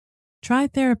Try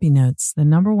Therapy Notes, the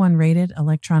 #1 rated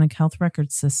electronic health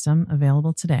record system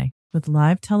available today. With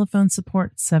live telephone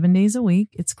support 7 days a week,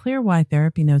 it's clear why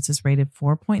Therapy Notes is rated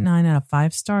 4.9 out of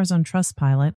 5 stars on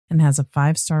Trustpilot and has a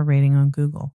 5-star rating on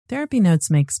Google. Therapy Notes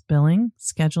makes billing,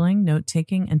 scheduling,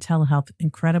 note-taking, and telehealth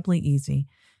incredibly easy.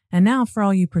 And now, for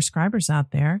all you prescribers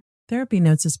out there, Therapy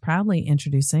Notes is proudly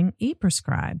introducing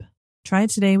ePrescribe. Try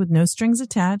it today with no strings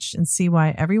attached and see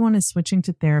why everyone is switching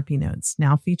to Therapy Notes,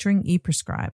 now featuring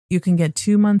ePrescribe. You can get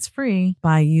 2 months free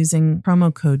by using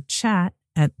promo code CHAT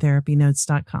at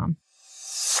therapynotes.com.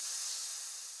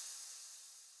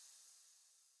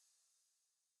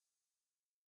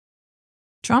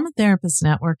 Trauma Therapist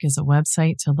Network is a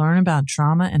website to learn about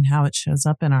trauma and how it shows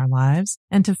up in our lives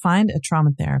and to find a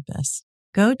trauma therapist.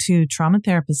 Go to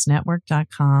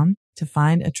traumatherapistnetwork.com to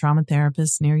find a trauma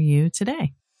therapist near you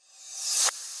today.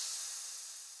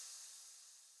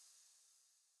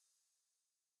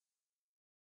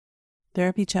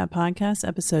 Therapy Chat Podcast,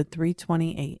 episode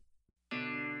 328.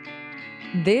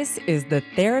 This is the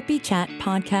Therapy Chat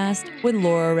Podcast with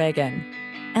Laura Reagan,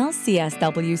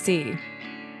 LCSWC.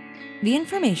 The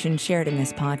information shared in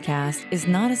this podcast is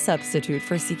not a substitute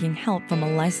for seeking help from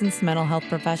a licensed mental health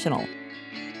professional.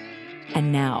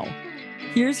 And now,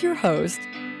 here's your host,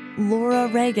 Laura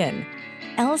Reagan,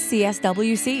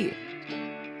 LCSWC.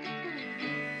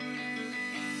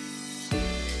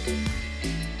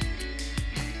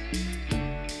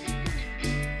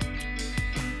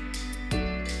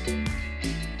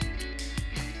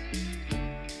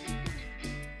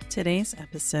 Today's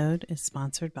episode is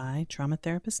sponsored by Trauma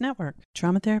Therapist Network.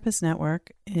 Trauma Therapist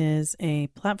Network is a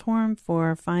platform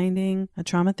for finding a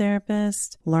trauma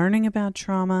therapist, learning about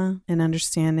trauma, and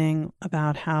understanding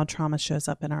about how trauma shows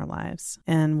up in our lives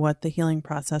and what the healing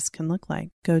process can look like.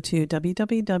 Go to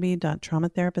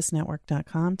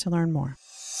www.traumatherapistnetwork.com to learn more.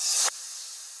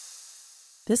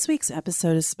 This week's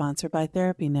episode is sponsored by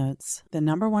Therapy Notes, the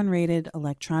 #1 rated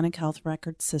electronic health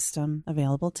record system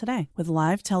available today. With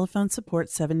live telephone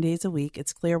support 7 days a week,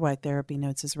 it's clear why Therapy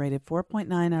Notes is rated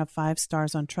 4.9 out of 5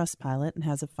 stars on Trustpilot and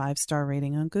has a 5-star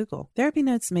rating on Google. Therapy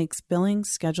Notes makes billing,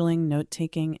 scheduling,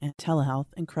 note-taking, and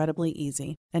telehealth incredibly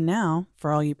easy. And now,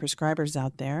 for all you prescribers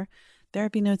out there,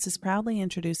 Therapy Notes is proudly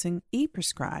introducing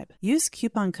ePrescribe. Use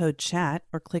coupon code CHAT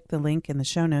or click the link in the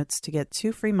show notes to get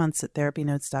 2 free months at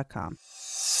therapynotes.com.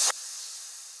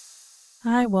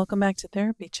 Hi, welcome back to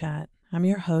Therapy Chat. I'm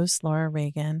your host, Laura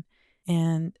Reagan,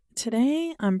 and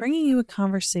today I'm bringing you a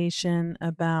conversation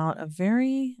about a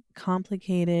very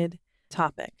complicated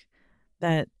topic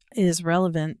that is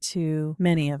relevant to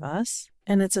many of us,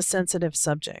 and it's a sensitive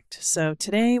subject. So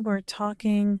today we're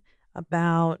talking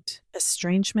about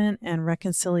estrangement and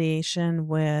reconciliation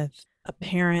with a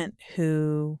parent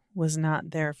who was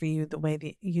not there for you the way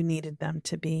that you needed them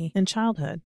to be in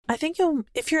childhood. I think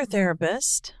if you're a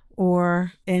therapist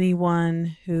or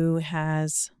anyone who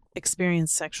has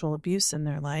experienced sexual abuse in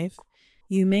their life,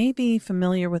 you may be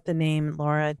familiar with the name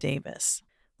Laura Davis.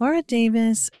 Laura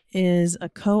Davis is a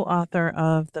co-author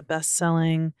of the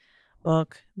best-selling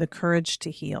book, The Courage to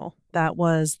Heal. That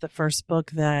was the first book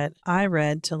that I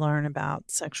read to learn about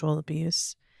sexual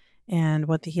abuse and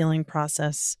what the healing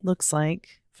process looks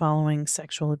like following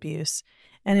sexual abuse.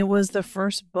 And it was the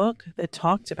first book that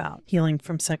talked about healing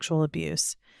from sexual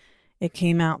abuse. It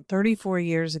came out 34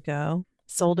 years ago,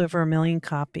 sold over 1 million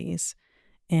copies,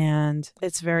 and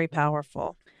it's very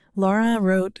powerful. Laura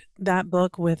wrote that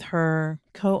book with her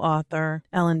co-author,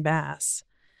 Ellen Bass.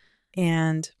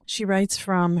 And she writes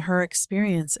from her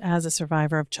experience as a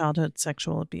survivor of childhood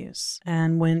sexual abuse.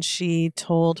 And when she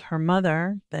told her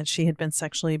mother that she had been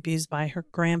sexually abused by her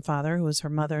grandfather, who was her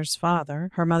mother's father,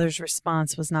 her mother's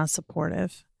response was not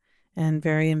supportive and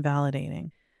very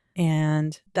invalidating.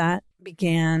 And that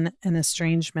began an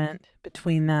estrangement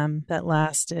between them that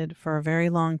lasted for a very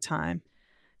long time.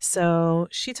 So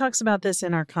she talks about this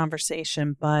in our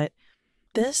conversation, but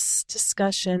this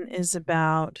discussion is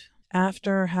about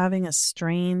after having a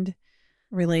strained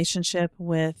relationship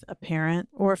with a parent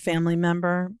or a family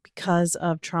member because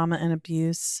of trauma and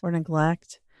abuse or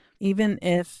neglect, even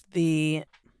if the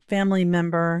family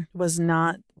member was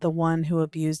not the one who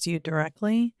abused you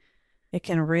directly, it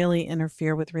can really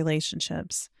interfere with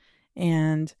relationships.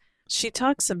 And she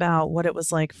talks about what it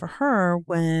was like for her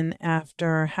when,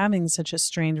 after having such a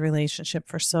strained relationship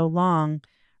for so long,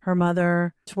 her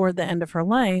mother, toward the end of her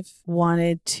life,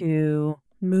 wanted to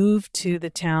move to the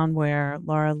town where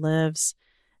Laura lives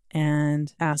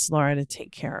and asked Laura to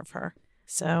take care of her.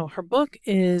 So her book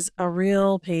is a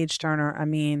real page turner. I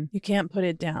mean, you can't put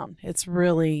it down. It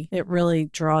really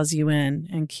draws you in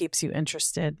and keeps you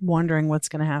interested, wondering what's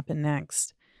going to happen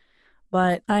next.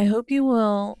 But I hope you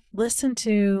will listen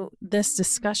to this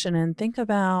discussion and think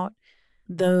about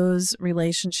those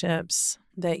relationships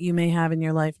that you may have in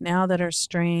your life now that are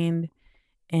strained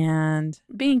and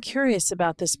being curious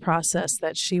about this process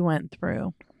that she went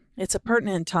through. It's a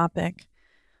pertinent topic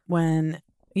when,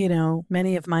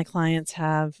 many of my clients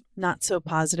have not so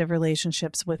positive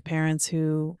relationships with parents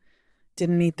who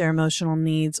didn't meet their emotional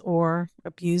needs or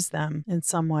abused them in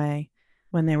some way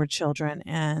when they were children.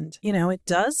 And, it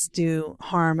does do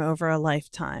harm over a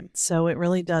lifetime. So it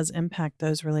really does impact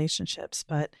those relationships.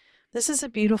 But this is a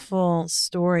beautiful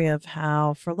story of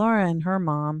how, for Laura and her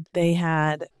mom, they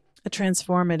had a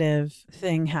transformative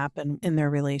thing happen in their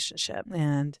relationship.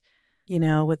 And,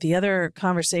 with the other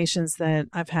conversations that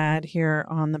I've had here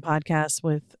on the podcast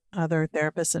with other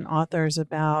therapists and authors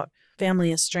about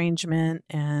family estrangement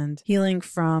and healing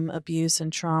from abuse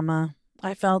and trauma,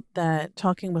 I felt that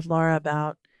talking with Laura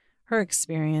about her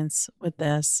experience with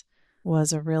this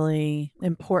was a really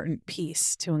important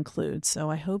piece to include. So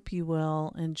I hope you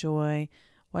will enjoy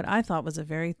what I thought was a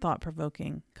very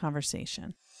thought-provoking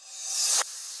conversation.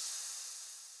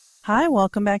 Hi,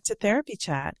 welcome back to Therapy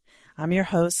Chat. I'm your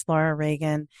host, Laura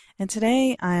Reagan, and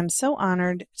today I am so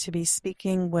honored to be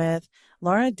speaking with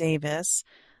Laura Davis,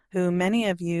 who many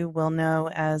of you will know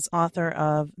as author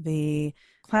of the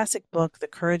classic book, The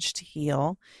Courage to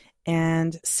Heal,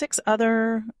 and 5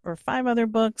 other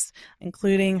books,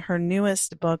 including her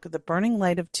newest book, The Burning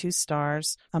Light of Two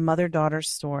Stars, A Mother-Daughter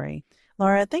Story.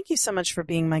 Laura, thank you so much for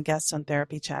being my guest on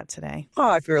Therapy Chat today. Oh,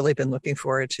 I've really been looking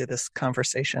forward to this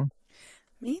conversation.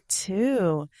 Me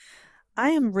too.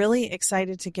 I am really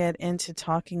excited to get into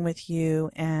talking with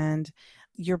you, and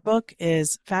your book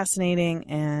is fascinating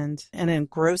and an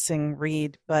engrossing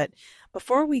read. But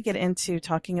before we get into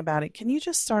talking about it, can you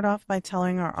just start off by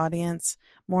telling our audience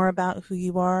more about who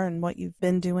you are and what you've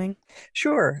been doing?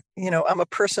 Sure. I'm a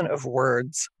person of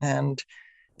words. And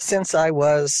since I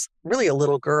was really a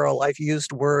little girl, I've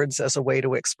used words as a way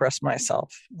to express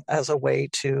myself, as a way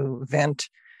to vent,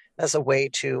 as a way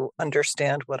to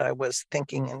understand what I was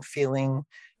thinking and feeling,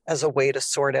 as a way to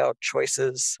sort out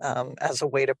choices, as a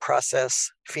way to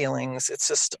process feelings. It's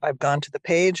just, I've gone to the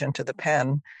page and to the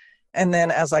pen. And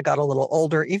then as I got a little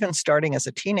older, even starting as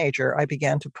a teenager, I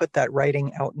began to put that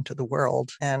writing out into the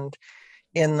world. And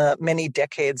in the many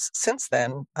decades since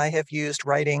then, I have used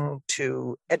writing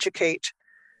to educate,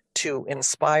 to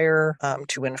inspire,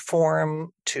 to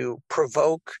inform, to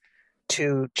provoke,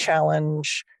 to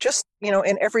challenge, just,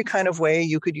 in every kind of way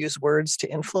you could use words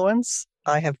to influence.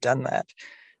 I have done that.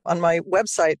 On my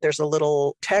website, there's a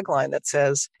little tagline that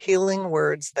says, healing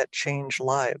words that change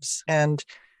lives. And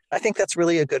I think that's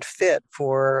really a good fit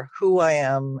for who I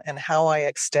am and how I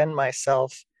extend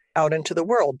myself out into the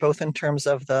world, both in terms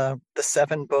of the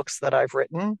 7 books that I've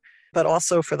written, but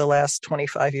also for the last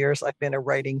 25 years, I've been a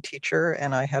writing teacher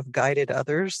and I have guided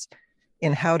others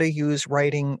in how to use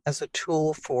writing as a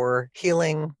tool for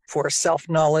healing, for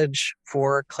self-knowledge,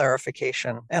 for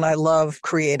clarification. And I love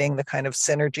creating the kind of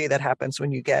synergy that happens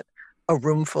when you get a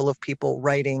room full of people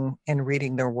writing and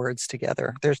reading their words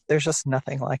together. There's just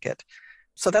nothing like it.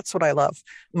 So that's what I love.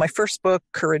 My first book,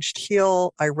 Courage to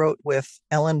Heal, I wrote with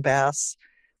Ellen Bass.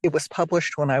 It was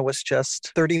published when I was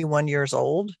just 31 years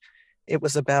old. It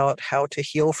was about how to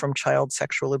heal from child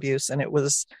sexual abuse. And it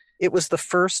was the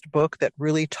first book that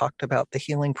really talked about the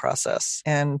healing process.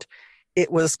 And it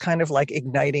was kind of like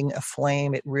igniting a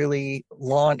flame. It really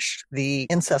launched the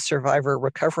incest survivor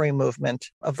recovery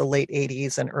movement of the late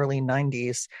 80s and early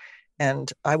 90s.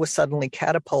 And I was suddenly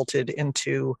catapulted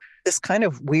into this kind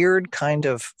of weird kind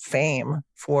of fame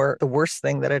for the worst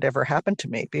thing that had ever happened to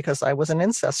me, because I was an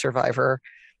incest survivor.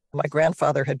 My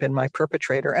grandfather had been my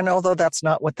perpetrator. And although that's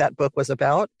not what that book was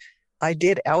about, I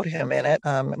did out him in it.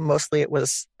 Mostly it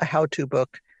was a how-to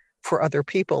book for other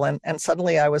people. And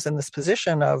suddenly I was in this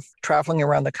position of traveling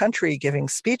around the country, giving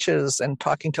speeches and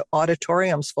talking to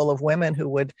auditoriums full of women who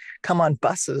would come on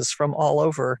buses from all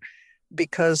over,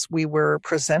 because we were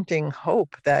presenting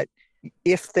hope that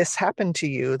if this happened to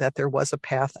you, that there was a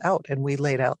path out, and we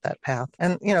laid out that path.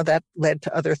 And, that led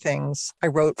to other things. I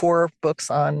wrote 4 books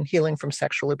on healing from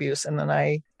sexual abuse. And then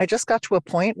I just got to a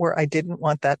point where I didn't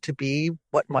want that to be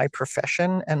what my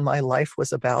profession and my life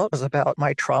was about. It was about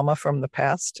my trauma from the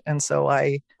past. And so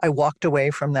I walked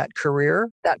away from that career,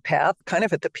 that path, kind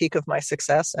of at the peak of my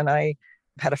success. And I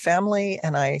had a family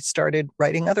and I started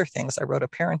writing other things. I wrote a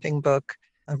parenting book.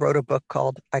 I wrote a book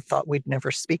called I Thought We'd Never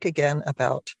Speak Again,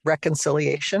 about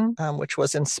reconciliation, which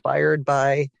was inspired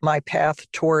by my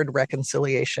path toward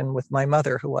reconciliation with my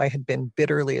mother, who I had been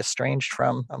bitterly estranged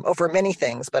from over many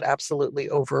things, but absolutely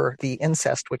over the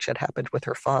incest which had happened with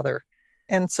her father.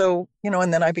 And so,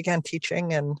 and then I began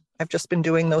teaching, and I've just been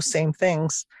doing those same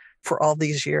things for all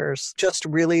these years, just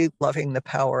really loving the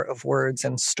power of words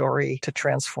and story to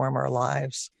transform our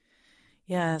lives.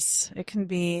 Yes, it can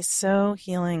be so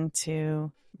healing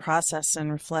to process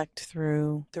and reflect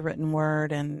through the written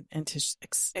word and to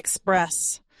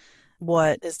express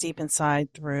what is deep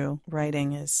inside through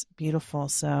writing is beautiful.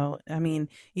 So, I mean,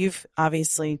 you've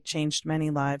obviously changed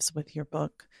many lives with your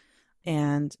book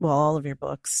and, well, all of your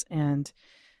books. And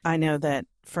I know that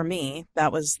for me,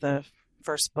 that was the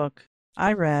first book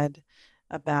I read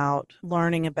about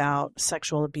learning about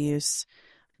sexual abuse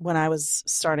when I was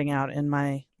starting out in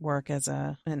my work as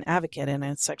an advocate in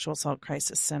a sexual assault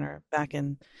crisis center back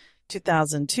in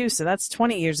 2002. So that's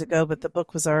 20 years ago, but the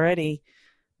book was already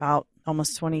about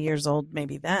almost 20 years old,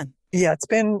 maybe then. Yeah, it's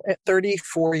been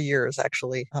 34 years,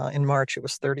 actually. In March, it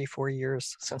was 34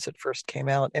 years since it first came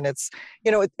out. And it's,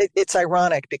 it's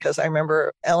ironic because I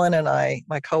remember Ellen and I,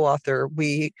 my co-author,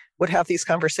 we would have these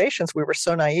conversations. We were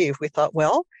so naive. We thought,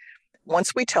 well,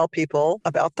 once we tell people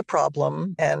about the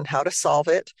problem and how to solve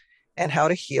it and how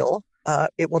to heal,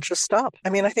 it will just stop.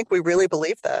 I mean, I think we really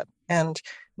believe that. And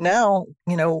now,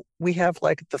 we have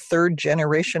like the third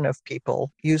generation of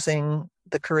people using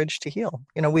the courage to heal.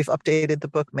 We've updated the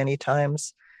book many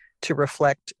times to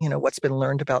reflect, what's been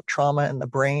learned about trauma and the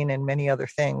brain and many other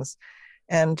things.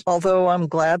 And although I'm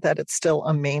glad that it's still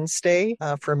a mainstay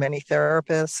for many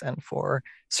therapists and for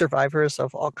survivors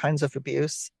of all kinds of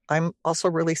abuse, I'm also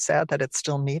really sad that it's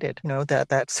still needed.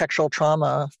 That sexual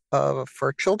trauma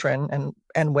for children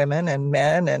and women and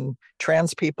men and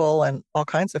trans people and all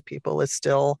kinds of people is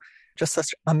still just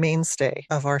such a mainstay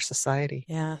of our society.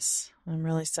 Yes, I'm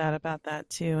really sad about that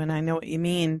too. And I know what you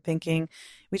mean, thinking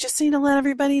we just need to let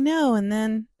everybody know and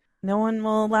then no one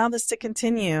will allow this to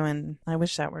continue. And I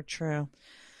wish that were true.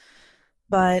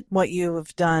 But what you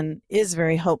have done is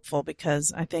very hopeful,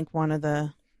 because I think one of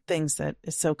the things that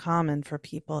is so common for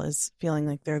people is feeling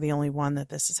like they're the only one that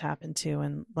this has happened to,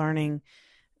 and learning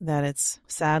that it's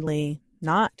sadly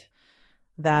not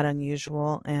that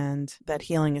unusual and that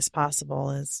healing is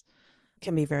possible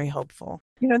can be very hopeful.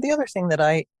 The other thing that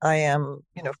I am,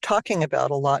 talking about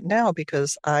a lot now,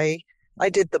 because I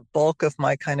did the bulk of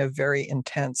my kind of very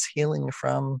intense healing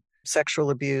from sexual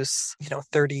abuse,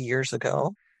 30 years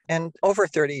ago, and over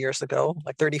 30 years ago,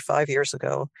 like 35 years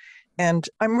ago. And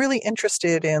I'm really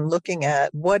interested in looking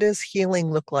at what does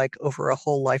healing look like over a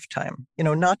whole lifetime,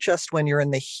 not just when you're in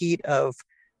the heat of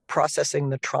processing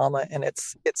the trauma and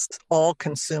it's all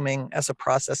consuming as a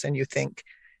process and you think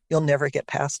you'll never get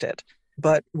past it.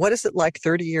 But what is it like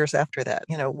 30 years after that?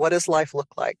 What does life look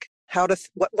like?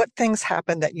 What things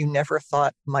happen that you never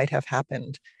thought might have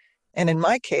happened? And in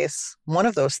my case, one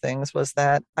of those things was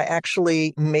that I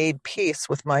actually made peace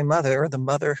with my mother, the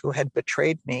mother who had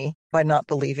betrayed me, by not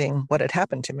believing what had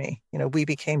happened to me. We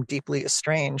became deeply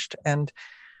estranged. And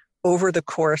over the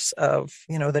course of,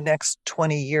 the next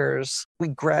 20 years, we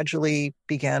gradually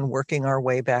began working our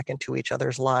way back into each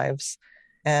other's lives.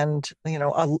 And,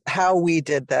 how we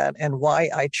did that and why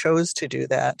I chose to do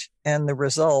that. And the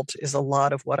result is a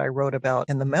lot of what I wrote about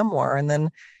in the memoir. And then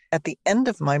at the end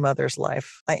of my mother's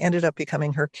life, I ended up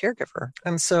becoming her caregiver.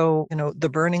 And so, The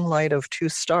Burning Light of Two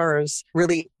Stars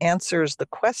really answers the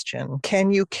question,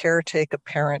 can you caretake a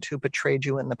parent who betrayed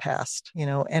you in the past?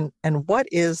 And what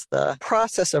is the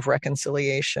process of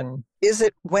reconciliation?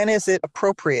 When is it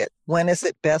appropriate? When is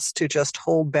it best to just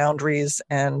hold boundaries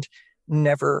and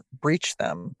never breach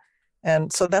them?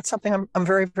 And so that's something I'm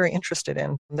very, very interested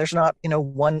in. There's not,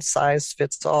 one size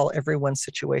fits all. Everyone's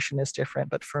situation is different.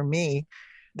 But for me,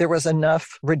 there was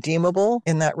enough redeemable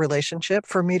in that relationship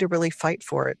for me to really fight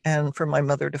for it, and for my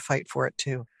mother to fight for it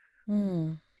too.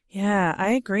 Yeah,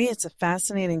 I agree. It's a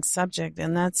fascinating subject.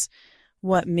 And that's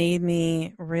what made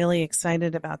me really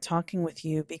excited about talking with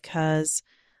you, because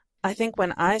I think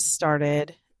when I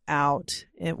started out,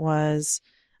 it was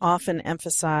often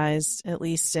emphasized, at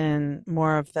least in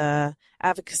more of the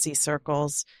advocacy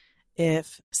circles,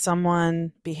 if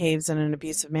someone behaves in an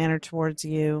abusive manner towards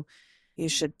you, you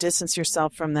should distance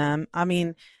yourself from them. I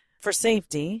mean, for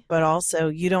safety, but also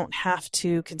you don't have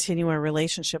to continue a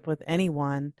relationship with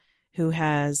anyone who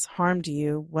has harmed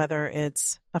you, whether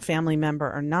it's a family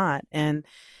member or not. And,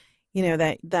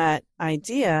 that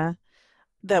idea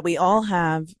that we all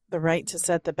have the right to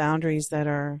set the boundaries that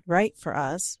are right for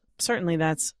us, certainly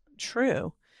that's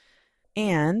true.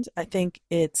 And I think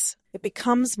it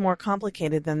becomes more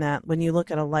complicated than that when you look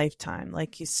at a lifetime,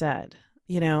 like you said.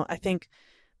 I think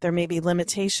there may be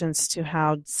limitations to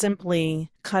how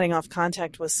simply cutting off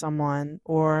contact with someone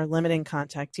or limiting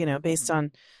contact, based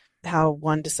on how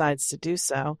one decides to do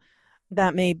so.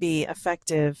 that may be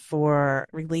effective for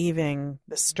relieving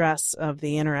the stress of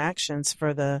the interactions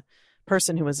for the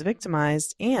person who was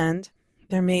victimized. And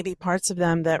there may be parts of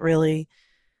them that really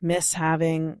miss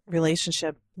having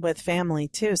relationship with family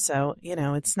too. So,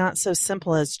 it's not so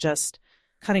simple as just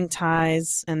cutting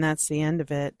ties and that's the end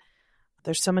of it.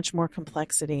 There's so much more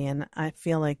complexity, and I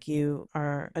feel like you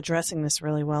are addressing this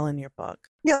really well in your book.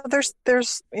 Yeah,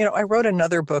 there's, I wrote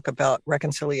another book about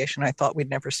reconciliation. I thought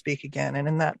we'd never speak again. And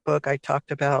in that book, I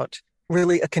talked about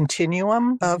really a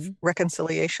continuum of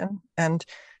reconciliation. And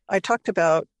I talked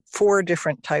about 4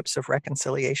 different types of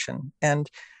reconciliation. And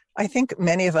I think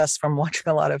many of us, from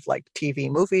watching a lot of like TV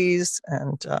movies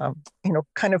and,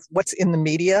 kind of what's in the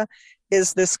media,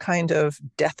 is this kind of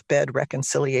deathbed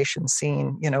reconciliation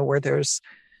scene, where there's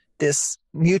this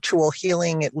mutual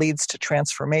healing, it leads to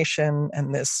transformation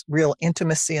and this real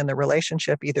intimacy in the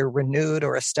relationship, either renewed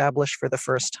or established for the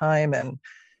first time. And,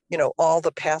 all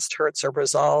the past hurts are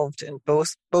resolved and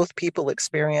both people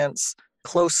experience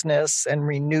closeness and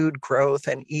renewed growth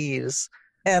and ease.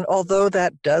 And although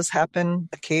that does happen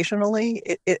occasionally,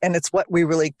 and it's what we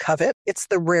really covet, it's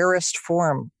the rarest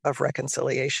form of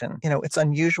reconciliation. It's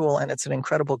unusual and it's an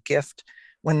incredible gift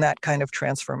when that kind of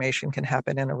transformation can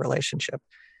happen in a relationship.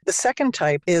 The second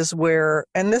type is where,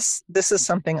 and this is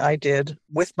something I did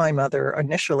with my mother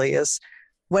initially, is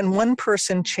when one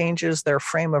person changes their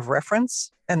frame of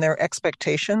reference and their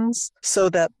expectations so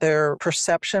that their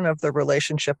perception of the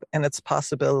relationship and its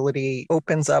possibility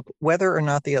opens up whether or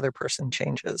not the other person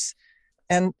changes.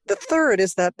 And the third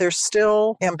is that there's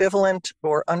still ambivalent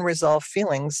or unresolved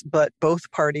feelings, but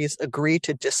both parties agree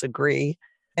to disagree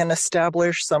and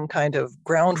establish some kind of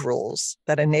ground rules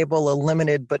that enable a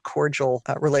limited but cordial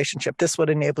relationship. This would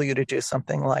enable you to do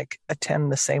something like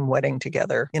attend the same wedding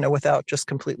together, without just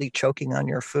completely choking on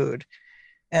your food.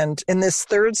 And in this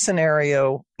third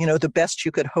scenario, the best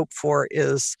you could hope for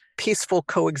is peaceful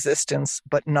coexistence,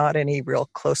 but not any real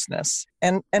closeness.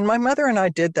 And my mother and I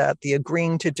did that, the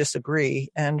agreeing to disagree,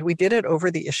 and we did it over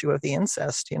the issue of the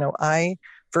incest.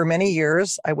 For many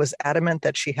years, I was adamant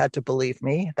that she had to believe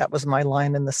me. That was my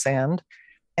line in the sand.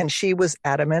 And she was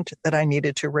adamant that I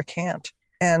needed to recant.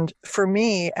 And for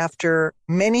me,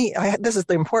 this is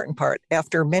the important part,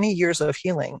 after many years of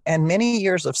healing and many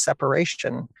years of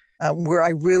separation, where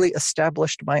I really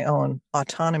established my own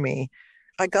autonomy,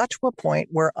 I got to a point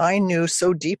where I knew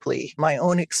so deeply my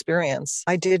own experience,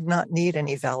 I did not need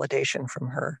any validation from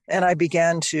her. And I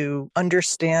began to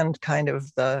understand kind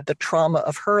of the trauma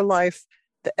of her life,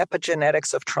 the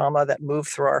epigenetics of trauma that moved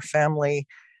through our family.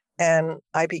 And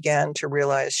I began to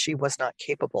realize she was not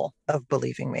capable of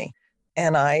believing me.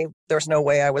 And there's no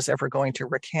way I was ever going to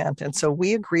recant. And so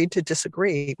we agreed to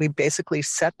disagree. We basically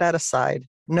set that aside,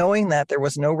 knowing that there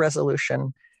was no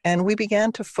resolution. And we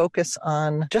began to focus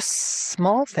on just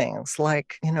small things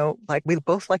like we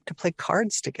both like to play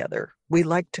cards together. We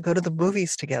like to go to the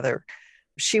movies together.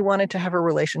 She wanted to have a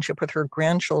relationship with her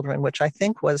grandchildren, which I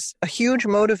think was a huge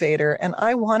motivator. And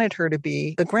I wanted her to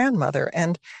be the grandmother.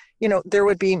 And, there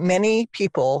would be many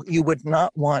people you would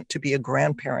not want to be a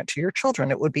grandparent to your children.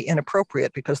 It would be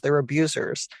inappropriate because they're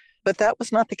abusers. But that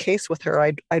was not the case with her.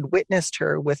 I'd witnessed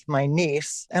her with my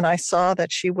niece, and I saw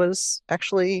that she was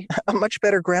actually a much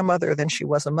better grandmother than she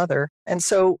was a mother. And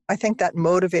so I think that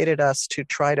motivated us to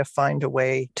try to find a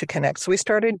way to connect. So we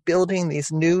started building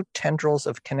these new tendrils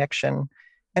of connection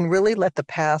and really let the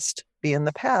past be in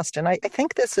the past. And I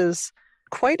think this is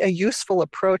quite a useful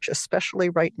approach, especially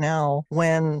right now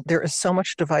when there is so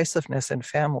much divisiveness in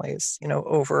families,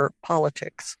 over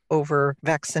politics, over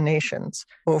vaccinations,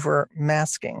 over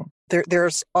masking.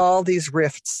 There's all these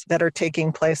rifts that are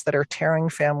taking place that are tearing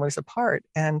families apart.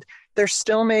 And there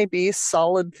still may be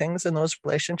solid things in those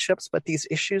relationships, but these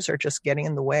issues are just getting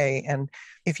in the way. And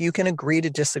if you can agree to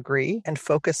disagree and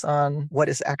focus on what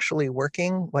is actually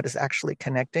working, what is actually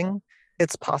connecting,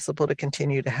 it's possible to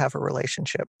continue to have a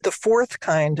relationship. The fourth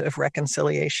kind of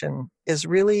reconciliation is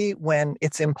really when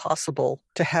it's impossible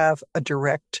to have a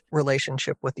direct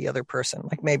relationship with the other person.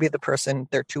 Like maybe the person,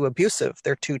 they're too abusive,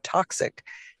 they're too toxic.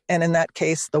 And in that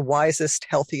case, the wisest,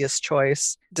 healthiest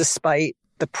choice, despite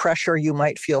the pressure you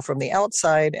might feel from the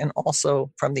outside and also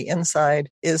from the inside,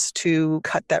 is to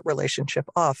cut that relationship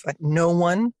off. No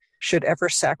one should ever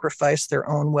sacrifice their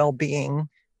own well-being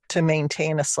to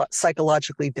maintain a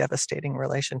psychologically devastating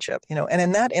relationship, and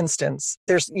in that instance,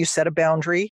 you set a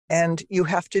boundary and you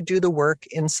have to do the work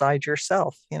inside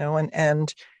yourself,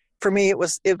 and for me, it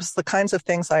was the kinds of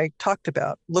things I talked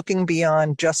about, looking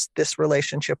beyond just this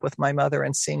relationship with my mother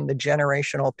and seeing the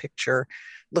generational picture,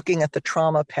 looking at the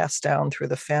trauma passed down through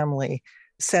the family,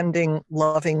 sending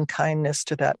loving kindness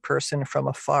to that person from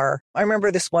afar. I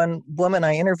remember this one woman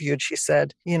I interviewed, she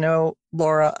said,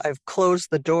 Laura, I've closed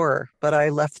the door, but I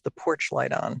left the porch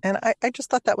light on. And I just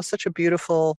thought that was such a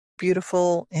beautiful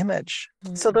image.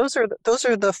 Mm-hmm. So those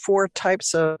are the four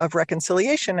types of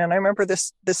reconciliation. And I remember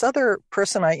this other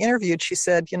person I interviewed, she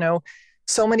said,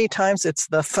 so many times it's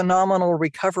the phenomenal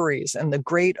recoveries and the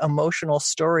great emotional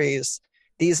stories.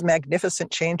 These magnificent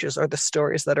changes are the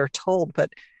stories that are told, but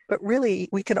really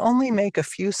we can only make a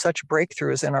few such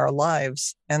breakthroughs in our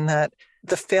lives, and that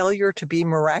the failure to be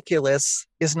miraculous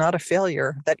is not a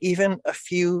failure, that even a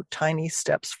few tiny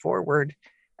steps forward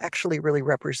actually really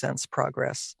represents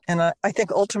progress. And I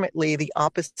think ultimately the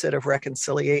opposite of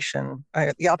reconciliation,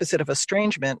 the opposite of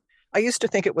estrangement, I used to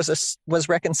think it was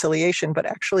reconciliation, but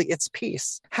actually it's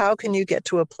peace. How can you get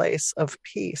to a place of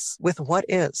peace with what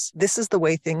is? This is the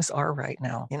way things are right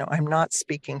now. I'm not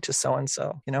speaking to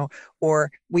so-and-so,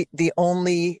 or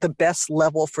the best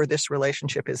level for this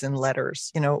relationship is in letters,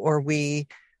 or we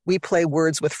play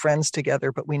words with friends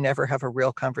together, but we never have a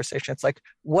real conversation. It's like,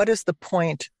 what is the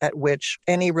point at which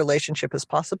any relationship is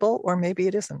possible, or maybe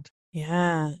it isn't?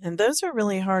 Yeah. And those are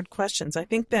really hard questions. I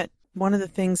think that one of the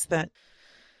things that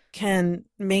can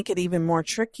make it even more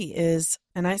tricky is,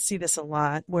 and I see this a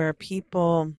lot, where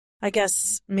people, I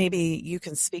guess maybe you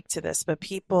can speak to this, but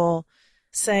people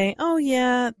say, oh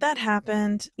yeah, that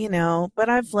happened, but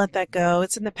I've let that go.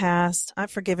 It's in the past.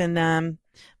 I've forgiven them,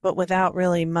 but without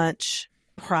really much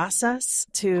process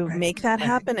to make that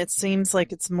happen. It seems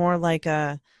like it's more like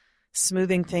a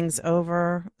smoothing things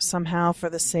over somehow for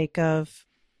the sake of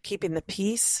keeping the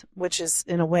peace, which is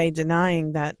in a way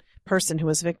denying that person who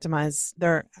was victimized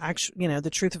their actual, the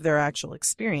truth of their actual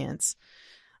experience.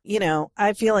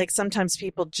 I feel like sometimes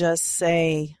people just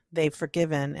say they've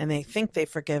forgiven and they think they've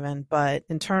forgiven, but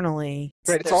internally,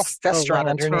 it's all festering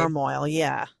underneath. Turmoil.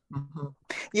 Yeah. Mm-hmm.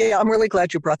 Yeah, I'm really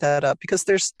glad you brought that up, because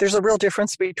there's a real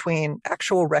difference between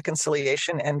actual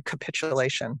reconciliation and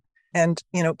capitulation. And,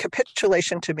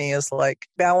 capitulation to me is like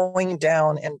bowing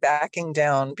down and backing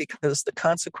down because the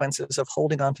consequences of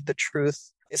holding on to the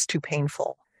truth is too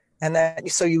painful. And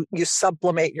so you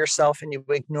sublimate yourself and you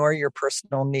ignore your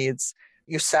personal needs.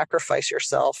 You sacrifice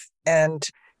yourself. And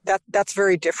that's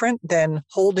very different than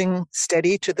holding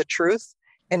steady to the truth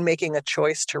and making a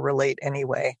choice to relate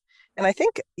anyway. And I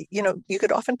think, you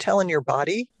could often tell in your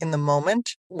body in the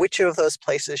moment which of those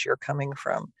places you're coming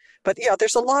from. But yeah,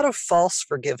 there's a lot of false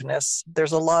forgiveness.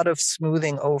 There's a lot of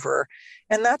smoothing over.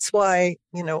 And that's why,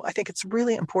 I think it's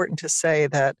really important to say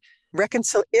that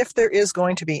if there is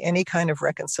going to be any kind of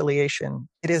reconciliation,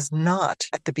 it is not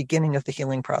at the beginning of the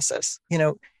healing process.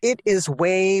 It is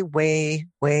way, way,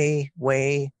 way,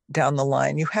 way down the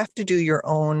line. You have to do your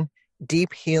own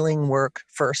deep healing work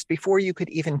first before you could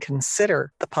even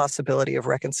consider the possibility of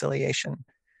reconciliation.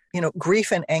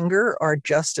 Grief and anger are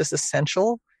just as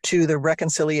essential to the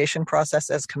reconciliation process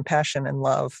as compassion and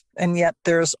love. And yet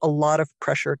there's a lot of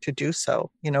pressure to do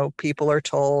so. People are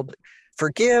told,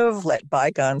 forgive, let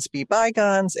bygones be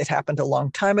bygones. It happened a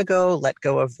long time ago. Let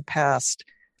go of the past.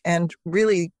 And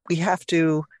really, we have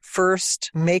to first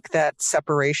make that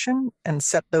separation and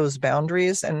set those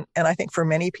boundaries. And I think for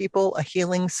many people, a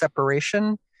healing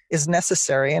separation is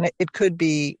necessary. And it could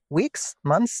be weeks,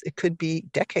 months, it could be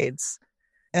decades.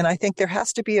 And I think there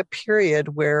has to be a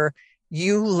period where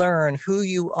you learn who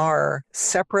you are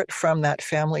separate from that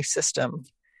family system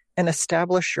and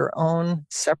establish your own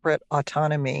separate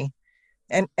autonomy.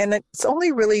 And it's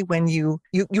only really when you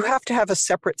have to have a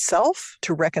separate self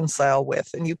to reconcile with,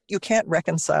 and you can't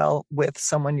reconcile with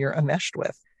someone you're enmeshed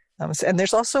with. And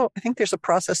there's also, I think there's a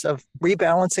process of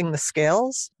rebalancing the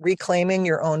scales, reclaiming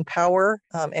your own power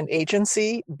and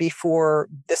agency before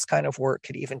this kind of work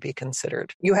could even be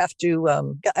considered. You have to,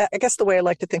 I guess the way I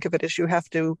like to think of it is you have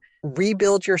to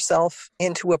rebuild yourself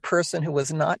into a person who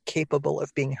was not capable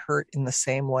of being hurt in the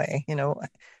same way.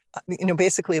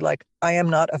 Basically like, I am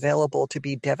not available to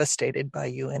be devastated by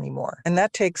you anymore. And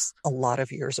that takes a lot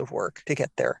of years of work to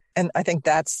get there. And I think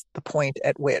that's the point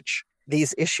at which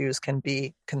these issues can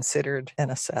be considered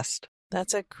and assessed.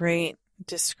 That's a great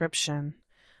description,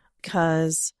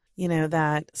 because,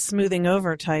 that smoothing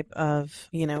over type of,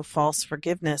 false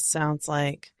forgiveness sounds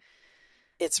like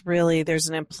it's really, there's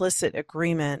an implicit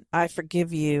agreement. I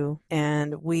forgive you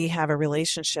and we have a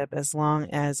relationship as long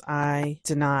as I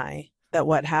deny that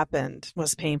what happened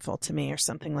was painful to me or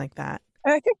something like that.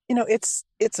 And I think,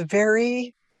 it's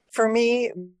very, for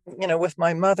me, with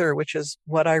my mother, which is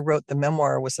what I wrote the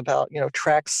memoir was about,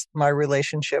 tracks my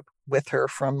relationship with her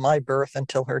from my birth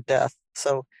until her death.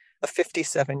 So a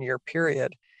 57-year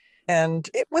period. And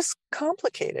it was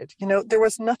complicated. There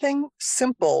was nothing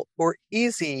simple or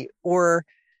easy or,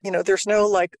 there's no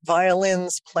like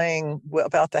violins playing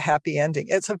about the happy ending.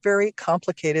 It's a very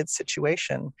complicated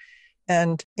situation.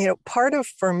 And, part of,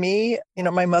 for me,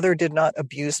 my mother did not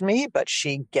abuse me, but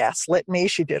she gaslit me.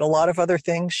 She did a lot of other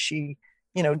things. She,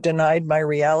 denied my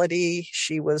reality.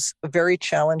 She was very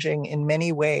challenging in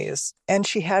many ways, and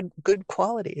she had good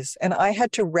qualities. And I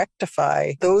had to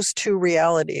rectify those two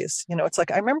realities. It's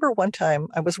like, I remember one time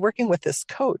I was working with this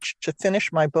coach to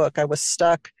finish my book. I was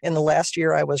stuck in the last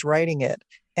year I was writing it.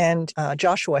 And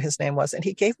Joshua, his name was, and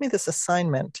he gave me this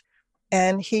assignment.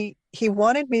 And he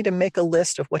wanted me to make a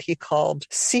list of what he called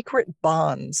secret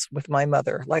bonds with my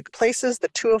mother, like places the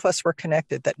two of us were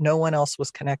connected that no one else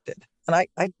was connected. And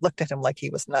I looked at him like he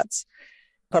was nuts.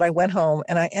 But I went home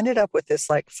and I ended up with this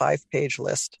like 5-page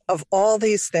list of all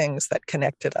these things that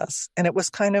connected us. And it was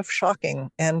kind of shocking.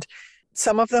 And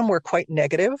some of them were quite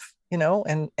negative,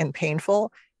 and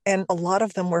painful. And a lot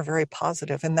of them were very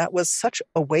positive. And that was such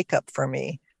a wake up for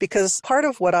me. Because part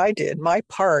of what I did, my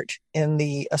part in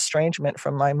the estrangement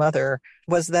from my mother,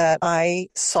 was that I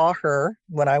saw her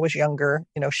when I was younger.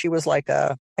 She was like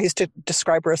I used to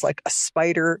describe her as like a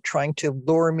spider trying to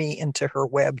lure me into her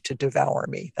web to devour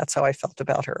me. That's how I felt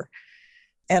about her.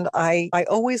 And I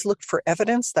always looked for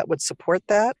evidence that would support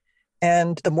that.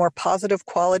 And the more positive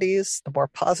qualities, the more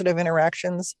positive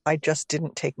interactions, I just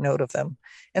didn't take note of them.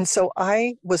 And so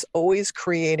I was always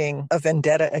creating a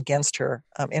vendetta against her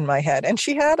in my head. And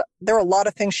there were a lot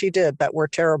of things she did that were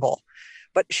terrible,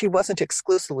 but she wasn't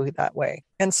exclusively that way.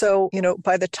 And so,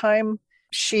 by the time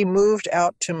she moved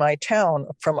out to my town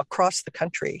from across the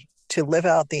country to live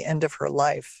out the end of her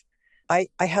life, I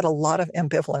had a lot of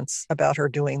ambivalence about her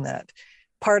doing that.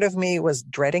 Part of me was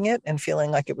dreading it and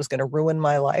feeling like it was going to ruin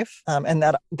my life. And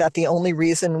that the only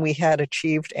reason we had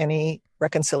achieved any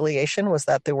reconciliation was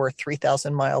that there were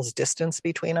 3,000 miles distance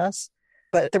between us.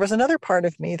 But there was another part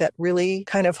of me that really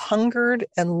kind of hungered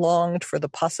and longed for the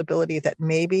possibility that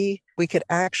maybe we could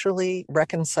actually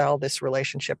reconcile this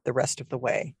relationship the rest of the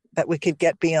way, that we could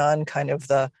get beyond kind of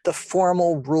the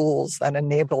formal rules that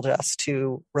enabled us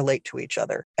to relate to each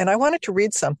other. And I wanted to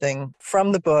read something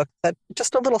from the book, that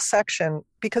just a little section,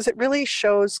 because it really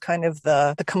shows kind of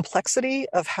the complexity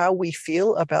of how we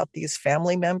feel about these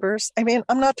family members. I mean,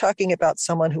 I'm not talking about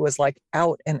someone who is like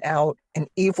out and out an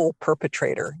evil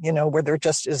perpetrator, where there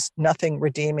just is nothing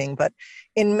redeeming. But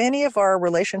in many of our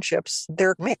relationships,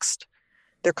 they're mixed,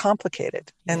 they're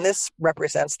complicated. And this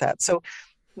represents that. So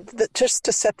just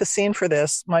to set the scene for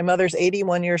this, my mother's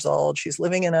 81 years old. She's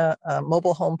living in a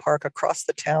mobile home park across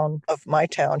the town of my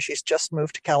town. She's just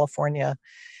moved to California.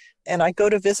 And I go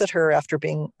to visit her after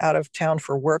being out of town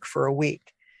for work for a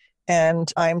week.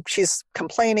 And she's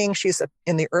complaining. She's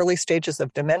in the early stages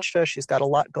of dementia. She's got a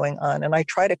lot going on. And I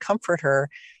try to comfort her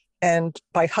and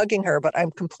by hugging her, but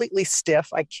I'm completely stiff.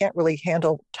 I can't really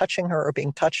handle touching her or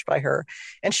being touched by her.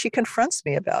 And she confronts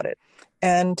me about it.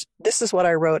 And this is what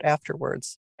I wrote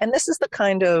afterwards. And this is the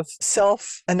kind of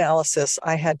self-analysis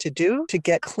I had to do to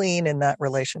get clean in that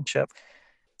relationship.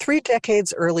 3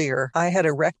 decades earlier, I had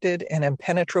erected an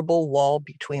impenetrable wall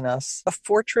between us, a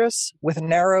fortress with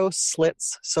narrow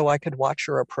slits so I could watch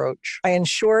her approach. I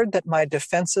ensured that my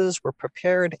defenses were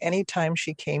prepared anytime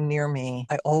she came near me.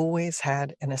 I always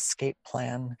had an escape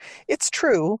plan. It's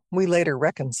true, we later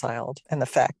reconciled, and the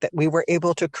fact that we were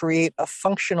able to create a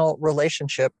functional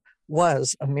relationship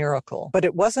was a miracle. But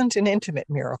it wasn't an intimate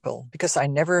miracle because I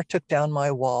never took down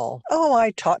my wall. Oh,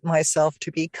 I taught myself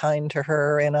to be kind to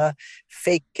her in a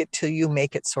fake it till you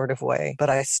make it sort of way. But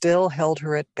I still held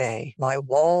her at bay. My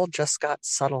wall just got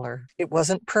subtler. It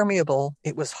wasn't permeable.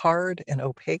 It was hard and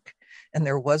opaque. And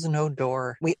there was no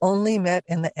door. We only met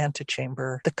in the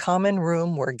antechamber, the common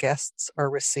room where guests are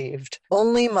received.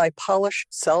 Only my polished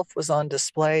self was on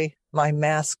display, my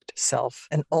masked self,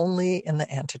 and only in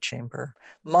the antechamber.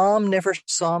 Mom never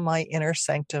saw my inner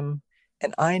sanctum,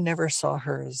 and I never saw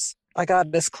hers. I got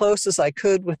as close as I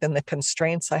could within the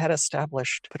constraints I had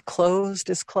established, but closed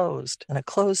is closed, and a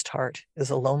closed heart is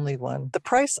a lonely one. The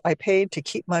price I paid to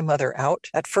keep my mother out,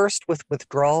 at first with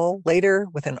withdrawal, later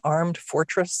with an armed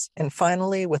fortress, and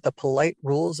finally with the polite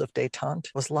rules of détente,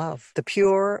 was love. The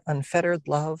pure, unfettered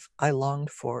love I longed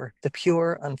for, the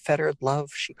pure, unfettered love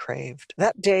she craved.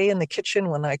 That day in the kitchen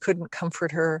when I couldn't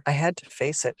comfort her, I had to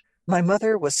face it. My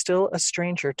mother was still a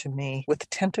stranger to me, with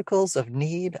tentacles of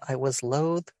need I was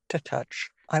loath to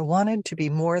touch. I wanted to be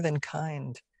more than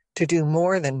kind, to do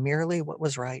more than merely what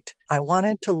was right. I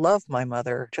wanted to love my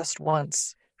mother just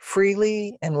once,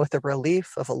 freely and with the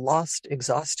relief of a lost,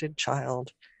 exhausted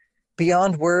child.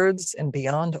 Beyond words and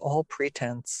beyond all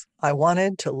pretense, I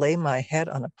wanted to lay my head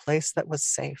on a place that was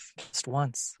safe just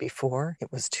once before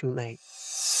it was too late.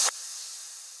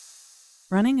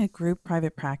 Running a group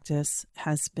private practice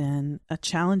has been a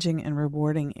challenging and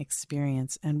rewarding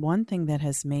experience, and one thing that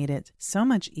has made it so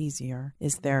much easier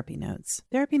is Therapy Notes.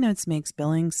 Therapy Notes makes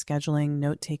billing, scheduling,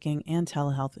 note-taking, and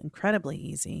telehealth incredibly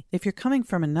easy. If you're coming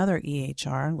from another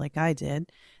EHR, like I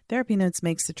did, Therapy Notes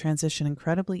makes the transition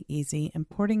incredibly easy,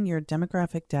 importing your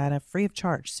demographic data free of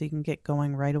charge so you can get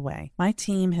going right away. My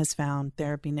team has found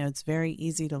Therapy Notes very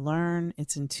easy to learn.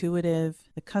 It's intuitive.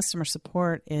 The customer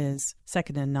support is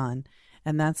second to none.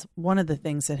 And that's one of the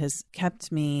things that has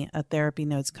kept me a Therapy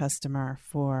Notes customer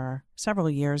for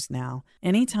several years now.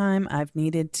 Anytime I've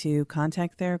needed to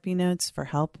contact Therapy Notes for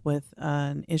help with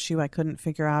an issue I couldn't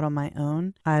figure out on my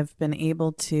own, I've been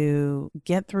able to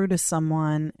get through to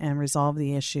someone and resolve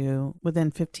the issue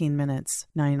within 15 minutes,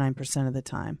 99% of the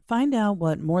time. Find out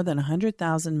what more than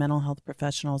 100,000 mental health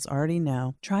professionals already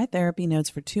know. Try Therapy Notes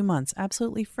for 2 months,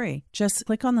 absolutely free. Just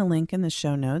click on the link in the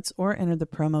show notes or enter the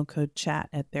promo code CHAT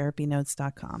at therapynotes.com.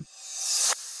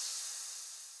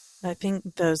 I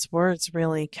think those words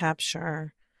really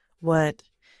capture what,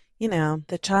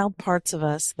 the child parts of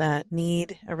us that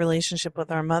need a relationship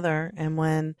with our mother. And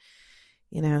when,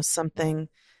 something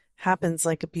happens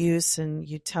like abuse and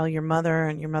you tell your mother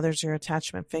and your mother's your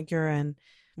attachment figure and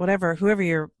whoever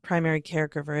your primary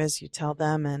caregiver is, you tell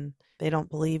them and they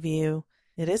don't believe you.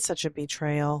 It is such a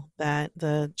betrayal that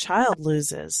the child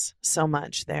loses so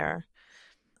much there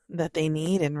that they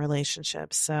need in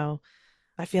relationships. So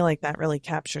I feel like that really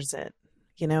captures it,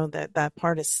 that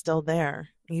part is still there,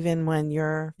 even when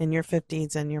you're in your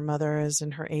 50s and your mother is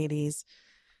in her 80s,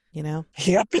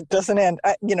 Yep, it doesn't end.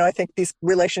 I think these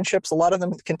relationships, a lot of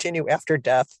them continue after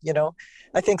death.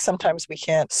 I think sometimes we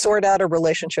can't sort out a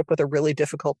relationship with a really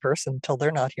difficult person until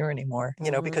they're not here anymore,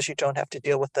 because you don't have to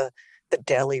deal with the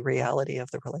daily reality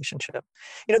of the relationship.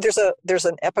 There's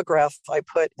an epigraph I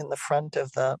put in the front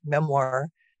of the memoir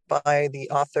by the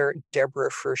author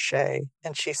Deborah Furché,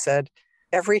 and she said,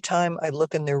 "Every time I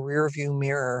look in the rearview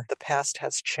mirror, the past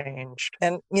has changed."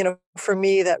 And, for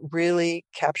me, that really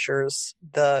captures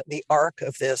the arc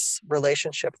of this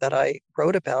relationship that I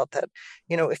wrote about. That,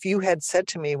 if you had said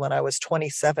to me when I was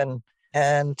 27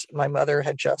 and my mother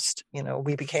had just,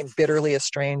 we became bitterly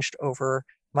estranged over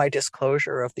my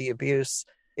disclosure of the abuse,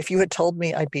 if you had told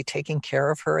me I'd be taking care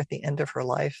of her at the end of her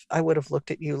life, I would have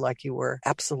looked at you like you were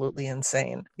absolutely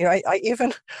insane. I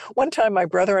even, one time my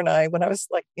brother and I, when I was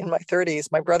like in my 30s,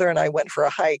 my brother and I went for a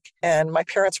hike and my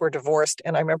parents were divorced.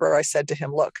 And I remember I said to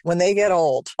him, "Look, when they get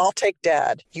old, I'll take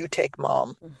dad, you take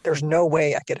mom. There's no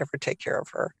way I could ever take care of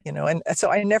her." And so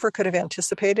I never could have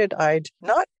anticipated I'd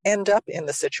not end up in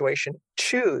the situation,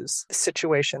 choose the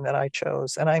situation that I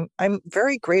chose. And I'm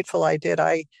very grateful I did.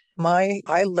 I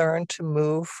learned to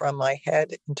move from my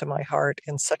head into my heart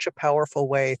in such a powerful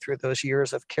way through those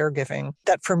years of caregiving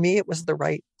that for me, it was the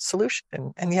right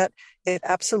solution. And yet it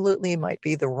absolutely might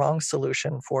be the wrong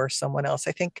solution for someone else.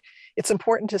 I think it's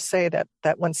important to say that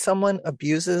when someone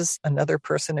abuses another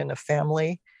person in a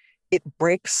family, it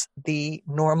breaks the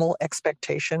normal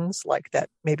expectations, like that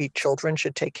maybe children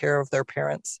should take care of their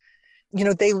parents.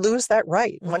 They lose that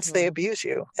right once they abuse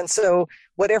you. And so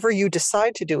whatever you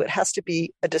decide to do, it has to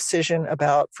be a decision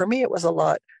about, for me, it was a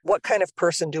lot, what kind of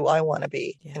person do I want to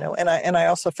be? Yeah. And I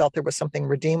also felt there was something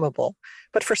redeemable.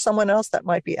 But for someone else, that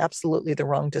might be absolutely the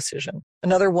wrong decision.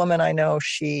 Another woman I know,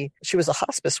 she was a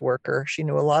hospice worker. She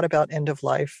knew a lot about end of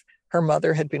life. Her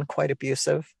mother had been quite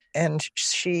abusive. And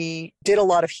she did a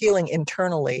lot of healing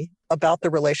internally about the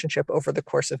relationship over the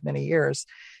course of many years.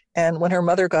 And when her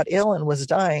mother got ill and was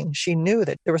dying, she knew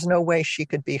that there was no way she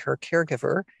could be her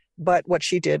caregiver. But what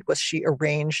she did was she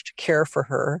arranged care for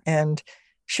her and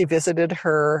she visited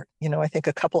her, I think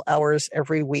a couple hours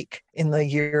every week in the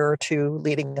year or two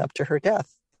leading up to her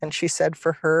death. And she said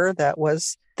for her,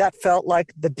 that felt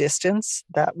like the distance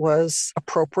that was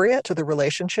appropriate to the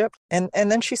relationship. And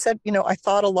then she said, I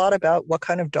thought a lot about what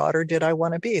kind of daughter did I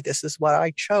want to be? This is what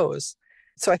I chose.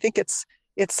 So I think it's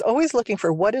always looking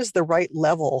for what is the right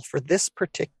level for this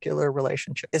particular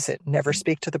relationship. Is it never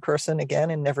speak to the person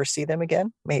again and never see them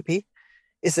again? Maybe.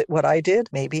 Is it what I did?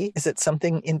 Maybe. Is it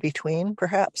something in between?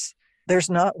 Perhaps. There's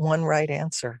not one right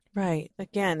answer. Right.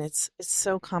 Again, it's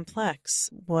so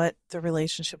complex what the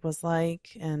relationship was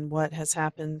like and what has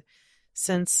happened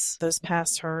since those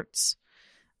past hurts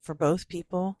for both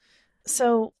people.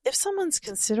 So if someone's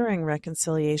considering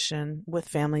reconciliation with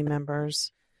family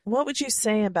members, what would you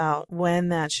say about when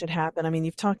that should happen? I mean,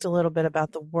 you've talked a little bit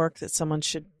about the work that someone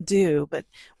should do, but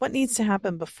what needs to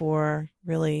happen before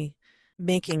really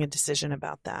making a decision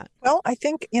about that? Well, I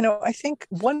think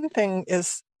one thing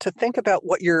is to think about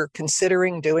what you're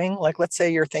considering doing. Like, let's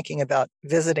say you're thinking about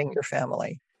visiting your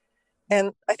family.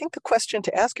 And I think the question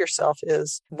to ask yourself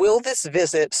is, will this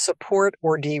visit support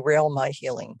or derail my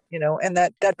healing? And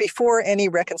that before any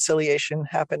reconciliation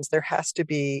happens, there has to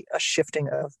be a shifting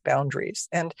of boundaries.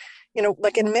 And,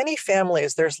 like in many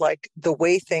families, there's like the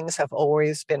way things have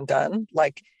always been done.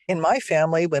 Like in my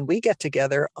family, when we get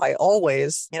together, I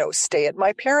always, stay at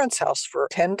my parents' house for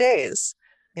 10 days.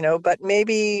 But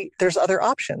maybe there's other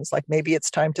options. Like maybe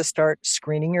it's time to start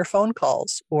screening your phone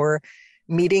calls or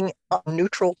meeting on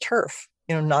neutral turf,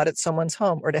 not at someone's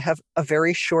home, or to have a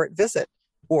very short visit,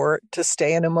 or to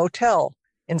stay in a motel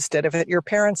instead of at your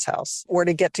parents' house, or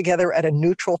to get together at a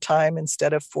neutral time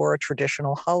instead of for a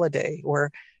traditional holiday, or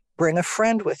bring a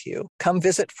friend with you, come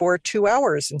visit for 2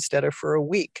 hours instead of for a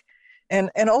week, and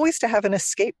always to have an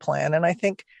escape plan. And I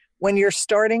think when you're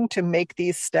starting to make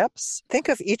these steps, think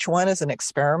of each one as an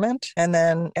experiment. And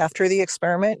then after the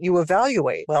experiment, you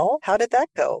evaluate, well, how did that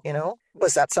go?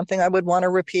 Was that something I would want to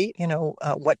repeat?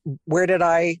 Where did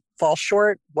I fall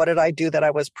short? What did I do that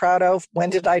I was proud of? When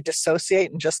did I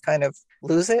dissociate and just kind of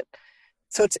lose it?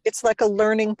 So it's like a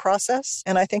learning process.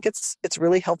 And I think it's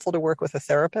really helpful to work with a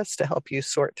therapist to help you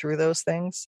sort through those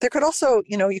things. There could also,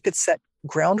 you could set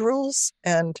ground rules,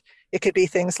 and it could be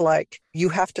things like, you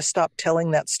have to stop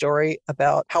telling that story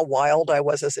about how wild I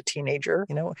was as a teenager.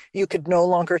 You could no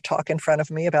longer talk in front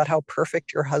of me about how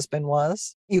perfect your husband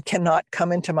was. You cannot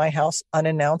come into my house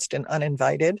unannounced and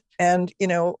uninvited. And,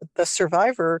 the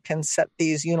survivor can set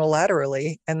these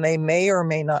unilaterally, and they may or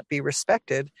may not be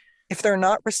respected. If they're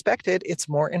not respected, it's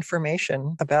more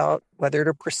information about whether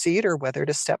to proceed or whether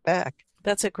to step back.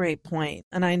 That's a great point.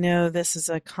 And I know this is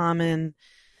a common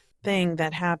thing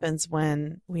that happens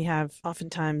when we have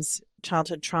oftentimes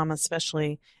childhood trauma,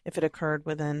 especially if it occurred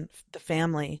within the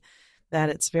family, that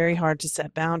it's very hard to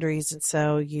set boundaries. And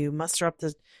so you muster up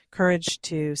the courage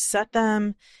to set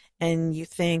them. And you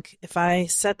think, if I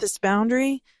set this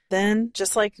boundary, then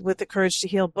just like with the Courage to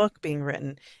Heal book being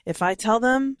written, if I tell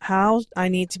them how I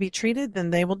need to be treated, then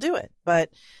they will do it. But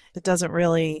it doesn't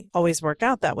really always work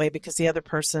out that way, because the other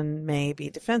person may be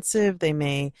defensive. They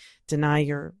may deny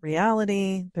your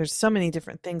reality. There's so many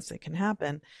different things that can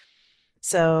happen.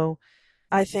 So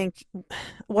I think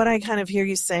what I kind of hear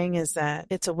you saying is that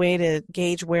it's a way to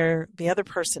gauge where the other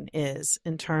person is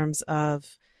in terms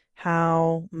of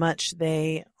how much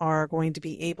they are going to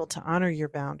be able to honor your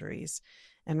boundaries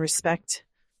and respect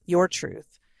your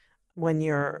truth when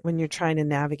you're trying to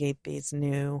navigate these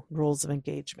new rules of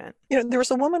engagement. There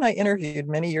was a woman I interviewed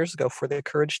many years ago for The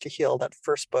Courage to Heal, that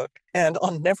first book, and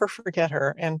I'll never forget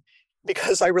her. And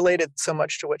because I related so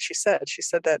much to what she said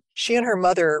that she and her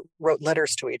mother wrote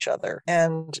letters to each other,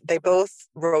 and they both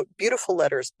wrote beautiful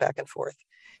letters back and forth.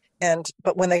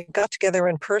 But when they got together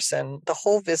in person, the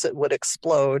whole visit would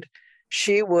explode.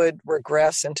 She would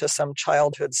regress into some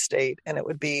childhood state, and it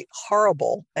would be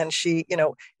horrible. And she,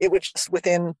 it would just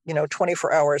within,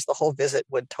 24 hours, the whole visit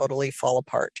would totally fall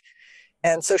apart.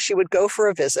 And so she would go for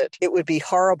a visit. It would be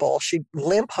horrible. She'd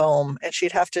limp home, and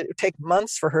she'd have to take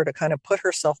months for her to kind of put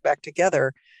herself back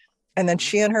together. And then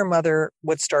she and her mother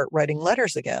would start writing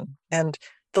letters again. And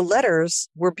the letters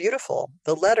were beautiful.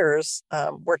 The letters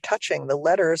were touching. The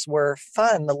letters were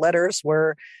fun. The letters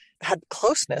had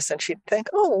closeness, and she'd think,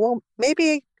 oh, well,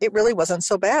 maybe it really wasn't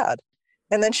so bad.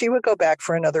 And then she would go back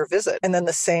for another visit, and then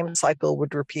the same cycle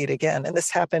would repeat again. And this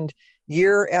happened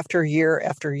year after year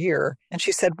after year. And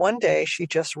she said one day she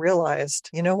just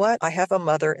realized, you know what, I have a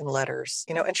mother in letters,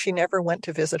 and she never went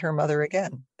to visit her mother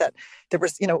again. That there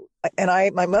was,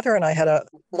 my mother and I had a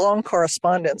long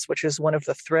correspondence, which is one of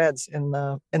the threads in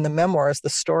the memoirs, the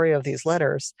story of these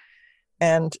letters.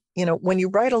 And, when you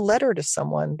write a letter to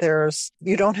someone,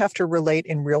 you don't have to relate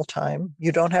in real time.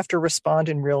 You don't have to respond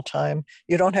in real time.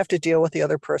 You don't have to deal with the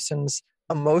other person's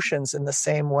emotions in the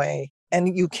same way.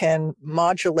 And you can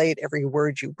modulate every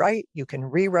word you write. You can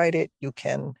rewrite it. You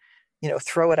can,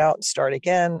 throw it out and start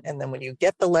again. And then when you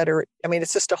get the letter,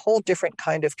 it's just a whole different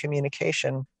kind of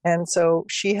communication. And so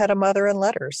she had a mother in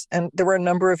letters. And there were a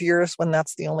number of years when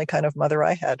that's the only kind of mother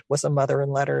I had, was a mother in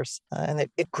letters. And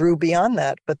it grew beyond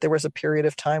that. But there was a period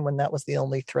of time when that was the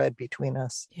only thread between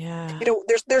us. Yeah.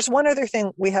 There's one other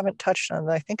thing we haven't touched on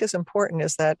that I think is important,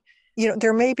 is that,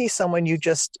 there may be someone you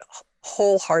just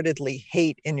wholeheartedly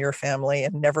hate in your family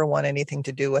and never want anything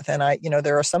to do with. And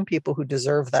there are some people who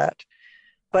deserve that.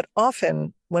 But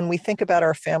often when we think about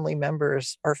our family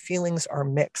members, our feelings are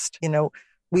mixed.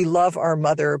 We love our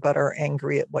mother, but are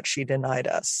angry at what she denied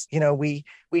us. We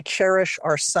cherish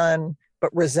our son,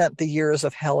 but resent the years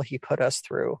of hell he put us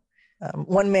through.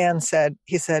 One man said,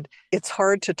 it's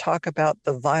hard to talk about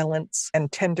the violence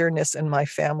and tenderness in my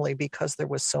family because there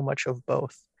was so much of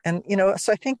both. And,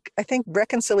 so I think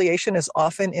reconciliation is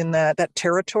often in that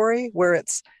territory where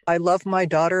it's, I love my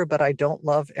daughter, but I don't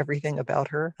love everything about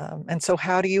her. And so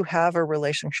how do you have a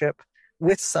relationship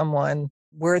with someone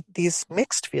where these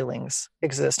mixed feelings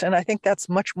exist? And I think that's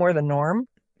much more the norm.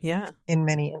 Yeah. In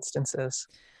many instances.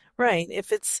 Right.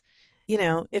 If it's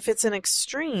an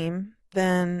extreme,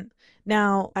 then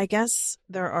now I guess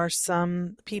there are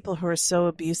some people who are so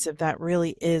abusive that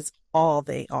really is all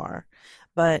they are.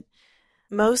 But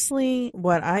mostly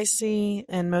what I see,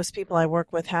 and most people I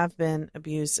work with have been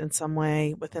abused in some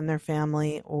way within their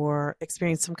family or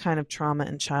experienced some kind of trauma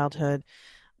in childhood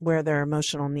where their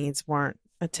emotional needs weren't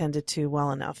attended to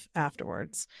well enough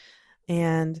afterwards.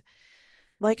 And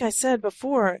like I said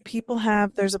before,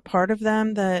 there's a part of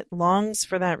them that longs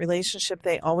for that relationship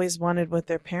they always wanted with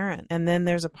their parent. And then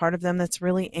there's a part of them that's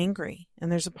really angry.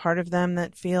 And there's a part of them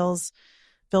that feels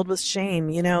filled with shame.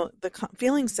 The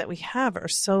feelings that we have are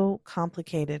so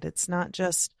complicated. It's not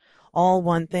just all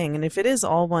one thing. And if it is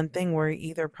all one thing, we're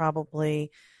either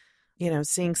probably,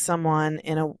 seeing someone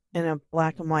in a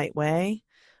black and white way,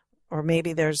 or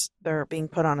maybe they're being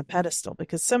put on a pedestal,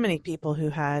 because so many people who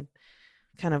had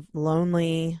kind of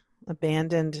lonely,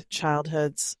 abandoned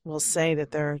childhoods will say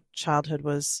that their childhood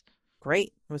was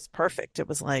great. It was perfect. It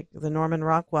was like the Norman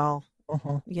Rockwell,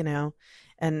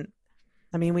 and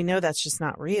I mean, we know that's just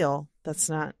not real.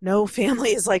 No family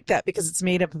is like that because it's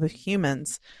made up of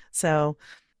humans. So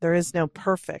there is no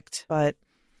perfect, but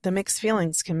the mixed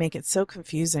feelings can make it so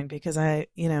confusing because I've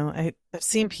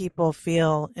seen people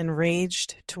feel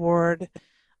enraged toward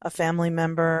a family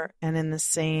member, and in the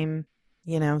same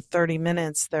 30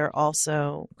 minutes, they're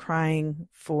also crying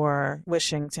for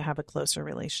wishing to have a closer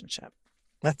relationship.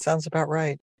 That sounds about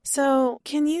right. So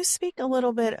can you speak a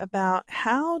little bit about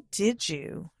how did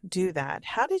you do that?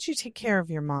 How did you take care of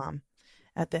your mom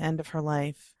at the end of her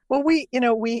life? Well,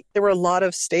 there were a lot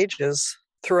of stages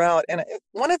throughout. And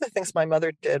one of the things my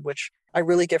mother did, which I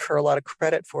really give her a lot of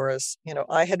credit for, is,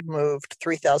 I had moved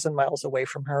 3,000 miles away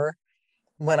from her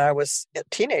when I was a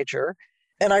teenager.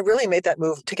 And I really made that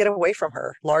move to get away from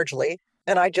her largely.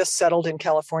 And I just settled in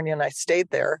California and I stayed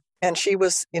there. And she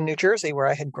was in New Jersey where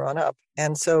I had grown up.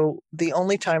 And so the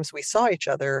only times we saw each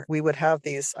other, we would have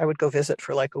I would go visit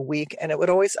for like a week. And it would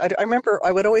always, I remember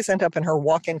I would always end up in her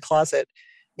walk-in closet,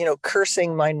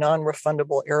 cursing my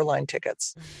non-refundable airline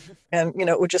tickets. And,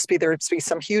 it would just be, there would be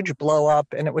some huge blow up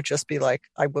and it would just be like,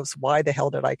 why the hell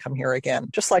did I come here again?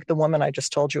 Just like the woman I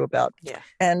just told you about. Yeah.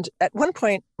 And at one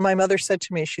point, my mother said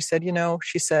to me, she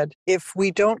said, if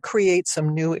we don't create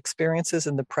some new experiences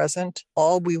in the present,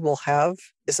 all we will have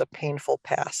is a painful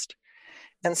past.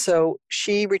 And so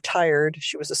she retired.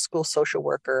 She was a school social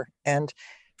worker. And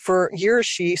for years,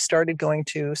 she started going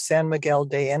to San Miguel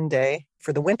de Allende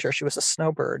for the winter. She was a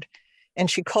snowbird. And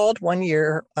she called one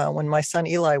year when my son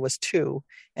Eli was 2.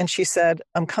 And she said,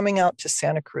 I'm coming out to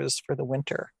Santa Cruz for the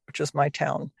winter, which is my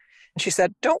town. And she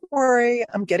said, don't worry,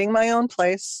 I'm getting my own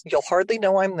place. You'll hardly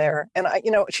know I'm there. And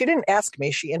she didn't ask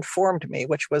me. She informed me,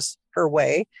 which was her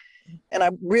way. And I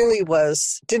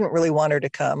didn't really want her to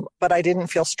come, but I didn't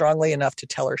feel strongly enough to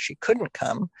tell her she couldn't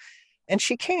come. And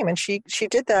she came, and she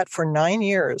did that for 9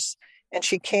 years. And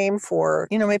she came for,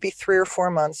 maybe 3 or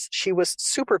 4 months. She was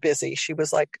super busy. She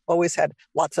was always had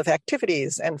lots of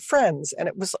activities and friends. And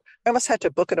I almost had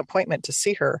to book an appointment to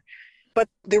see her. But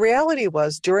the reality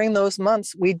was during those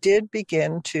months, we did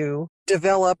begin to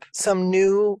develop some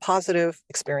new positive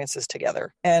experiences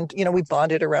together. And, we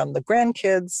bonded around the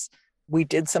grandkids. We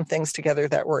did some things together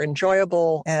that were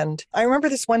enjoyable. And I remember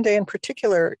this one day in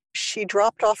particular, she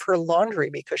dropped off her laundry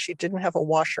because she didn't have a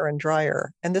washer and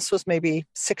dryer. And this was maybe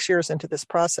 6 years into this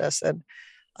process. And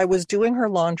I was doing her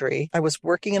laundry. I was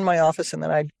working in my office, and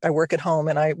then I work at home,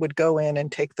 and I would go in and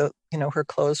take her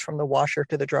clothes from the washer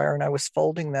to the dryer, and I was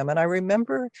folding them. And I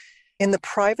remember in the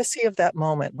privacy of that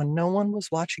moment when no one was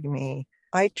watching me,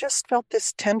 I just felt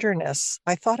this tenderness.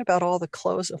 I thought about all the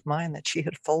clothes of mine that she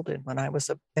had folded when I was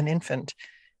an infant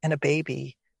and a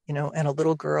baby, and a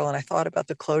little girl. And I thought about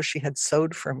the clothes she had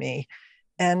sewed for me.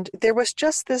 And there was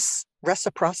just this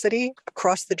reciprocity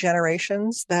across the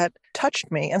generations that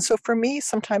touched me. And so for me,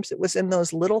 sometimes it was in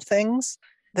those little things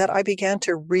that I began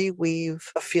to reweave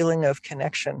a feeling of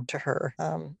connection to her.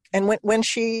 And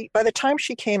by the time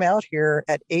she came out here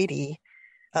at 80,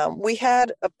 we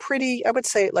had a pretty, I would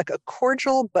say, like a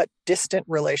cordial but distant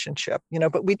relationship,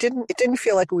 but it didn't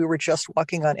feel like we were just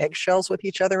walking on eggshells with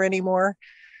each other anymore.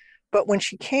 But when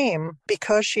she came,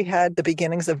 because she had the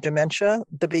beginnings of dementia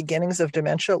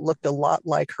looked a lot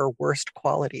like her worst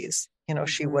qualities.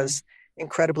 She was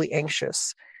incredibly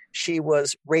anxious. She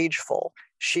was rageful.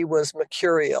 She was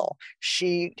mercurial.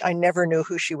 I never knew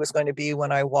who she was going to be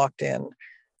when I walked in.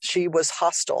 She was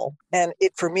hostile. And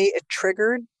for me, it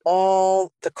triggered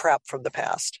all the crap from the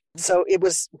past. So it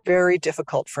was very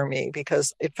difficult for me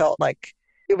because it felt like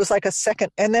it was like a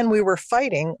second. And then we were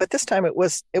fighting, but this time it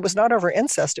was not over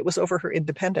incest. It was over her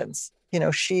independence.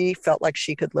 She felt like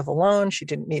she could live alone. She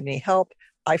didn't need any help.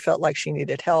 I felt like she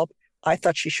needed help. I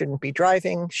thought she shouldn't be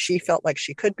driving. She felt like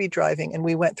she could be driving. And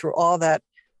we went through all that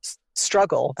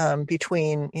struggle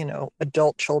between,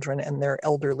 adult children and their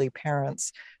elderly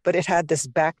parents. But it had this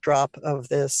backdrop of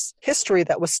this history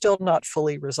that was still not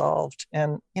fully resolved.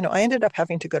 And, I ended up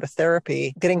having to go to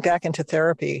therapy, getting back into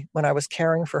therapy when I was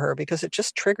caring for her because it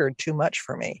just triggered too much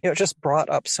for me. It just brought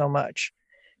up so much.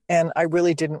 And I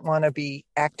really didn't want to be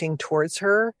acting towards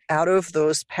her out of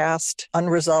those past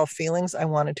unresolved feelings. I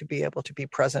wanted to be able to be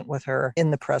present with her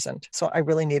in the present. So I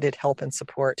really needed help and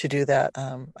support to do that.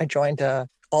 I joined a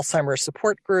Alzheimer's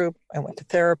support group. I went to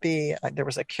therapy. There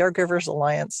was a Caregivers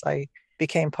Alliance I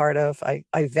became part of. I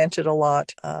vented a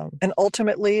lot. And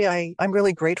ultimately, I'm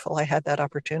really grateful I had that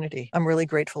opportunity. I'm really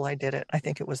grateful I did it. I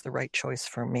think it was the right choice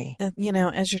for me.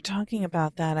 As you're talking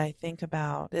about that, I think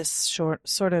about this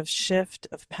sort of shift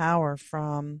of power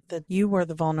from that you were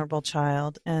the vulnerable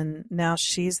child and now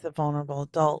she's the vulnerable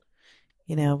adult,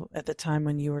 at the time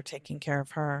when you were taking care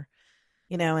of her.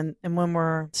 And when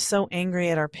we're so angry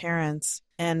at our parents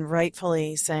and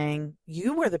rightfully saying,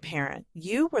 you were the parent,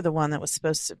 you were the one that was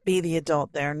supposed to be the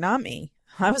adult there, not me.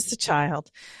 I was the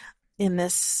child. In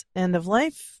this end of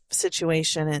life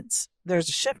situation, there's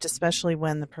a shift, especially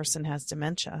when the person has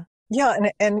dementia. Yeah.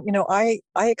 And I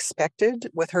expected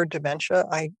with her dementia,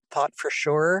 I thought for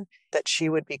sure that she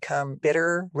would become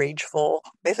bitter, rageful,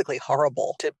 basically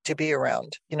horrible to be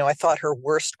around. I thought her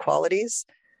worst qualities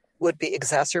would be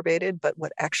exacerbated. But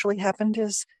what actually happened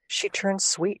is she turned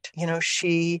sweet.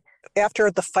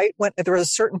 After the fight there was a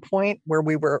certain point where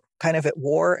we were kind of at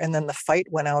war and then the fight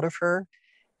went out of her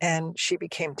and she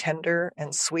became tender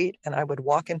and sweet. And I would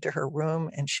walk into her room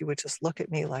and she would just look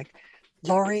at me like,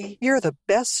 Lori, you're the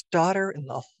best daughter in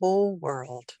the whole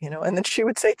world. And then she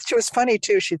would say, she was funny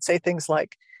too. She'd say things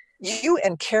like, you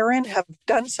and Karen have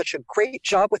done such a great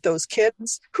job with those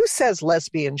kids. Who says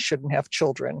lesbians shouldn't have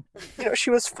children? She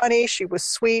was funny. She was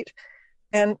sweet.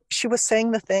 And she was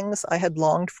saying the things I had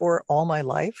longed for all my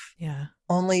life. Yeah.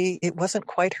 Only it wasn't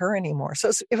quite her anymore. So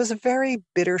it was a very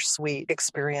bittersweet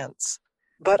experience.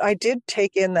 But I did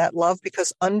take in that love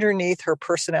because underneath her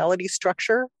personality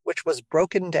structure, which was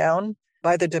broken down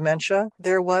by the dementia,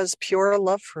 there was pure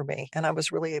love for me. And I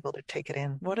was really able to take it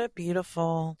in. What a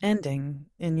beautiful ending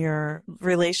in your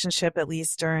relationship, at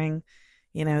least during,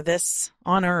 this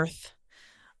on earth.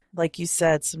 Like you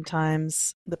said,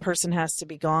 sometimes the person has to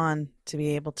be gone to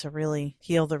be able to really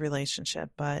heal the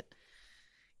relationship. But,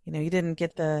 you didn't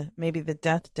get maybe the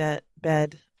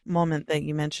deathbed moment that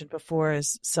you mentioned before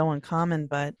is so uncommon,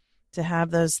 but to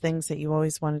have those things that you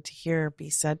always wanted to hear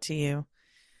be said to you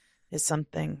is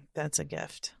something that's a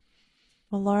gift.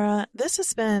 Well, Laura, this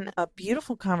has been a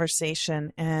beautiful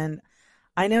conversation, and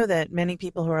I know that many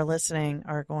people who are listening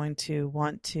are going to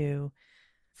want to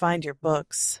find your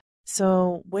books.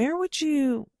 So where would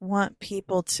you want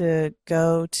people to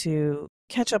go to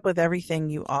catch up with everything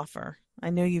you offer? I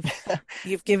know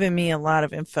you've given me a lot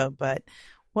of info, but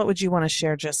what would you want to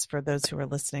share just for those who are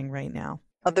listening right now?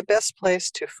 The best place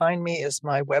to find me is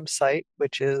my website,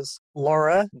 which is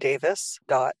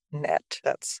lauradavis.net.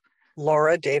 That's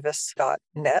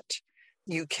lauradavis.net.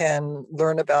 You can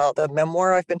learn about the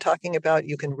memoir I've been talking about.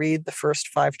 You can read the first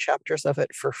 5 chapters of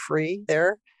it for free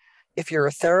there. If you're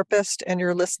a therapist and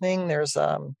you're listening,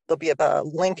 there'll be a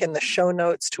link in the show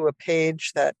notes to a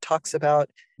page that talks about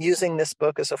using this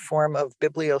book as a form of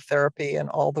bibliotherapy and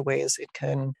all the ways it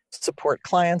can support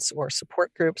clients or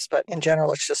support groups. But in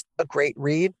general, it's just a great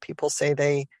read. People say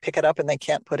they pick it up and they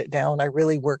can't put it down. I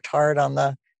really worked hard on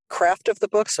the craft of the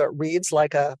book, so it reads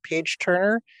like a page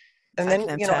turner. And then,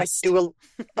 I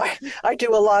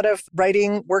do a lot of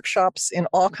writing workshops in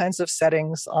all kinds of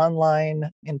settings,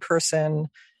 online, in person.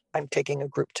 I'm taking a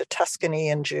group to Tuscany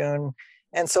in June.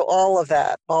 And so all of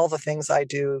that, all the things I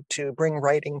do to bring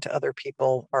writing to other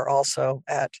people are also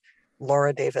at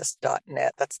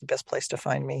lauradavis.net. That's the best place to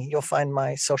find me. You'll find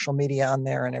my social media on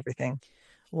there and everything.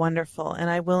 Wonderful. And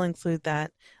I will include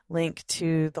that link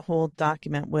to the whole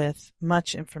document with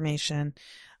much information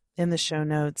in the show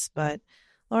notes. But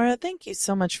Laura, thank you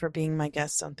so much for being my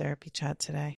guest on Therapy Chat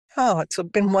today. Oh, it's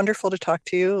been wonderful to talk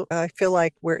to you. I feel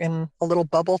like we're in a little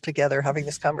bubble together having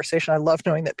this conversation. I love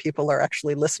knowing that people are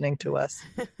actually listening to us.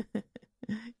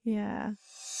 Yeah.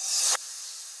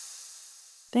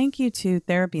 Thank you to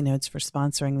Therapy Notes for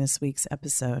sponsoring this week's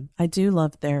episode. I do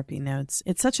love Therapy Notes.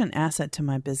 It's such an asset to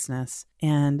my business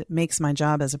and makes my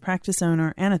job as a practice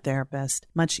owner and a therapist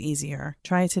much easier.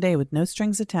 Try it today with no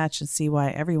strings attached and see why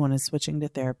everyone is switching to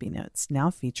Therapy Notes,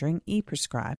 now featuring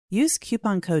ePrescribe. Use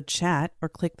coupon code CHAT or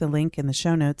click the link in the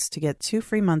show notes to get 2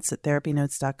 free months at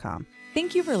therapynotes.com.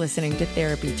 Thank you for listening to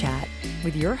Therapy Chat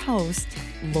with your host,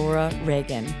 Laura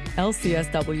Reagan,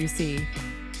 LCSWC.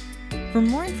 For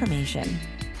more information,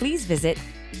 please visit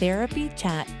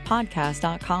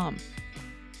therapychatpodcast.com.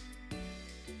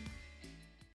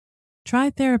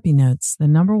 Try Therapy Notes, the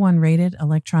 #1 rated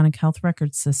electronic health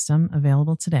record system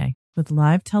available today. With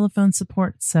live telephone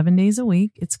support 7 days a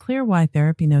week, it's clear why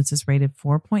Therapy Notes is rated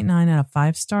 4.9 out of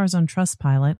 5 stars on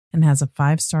Trustpilot and has a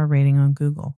 5-star rating on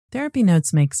Google. Therapy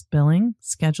Notes makes billing,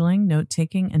 scheduling,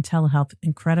 note-taking, and telehealth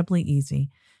incredibly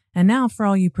easy. And now, for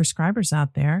all you prescribers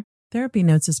out there, Therapy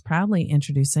Notes is proudly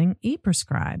introducing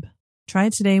ePrescribe. Try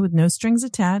it today with no strings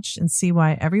attached and see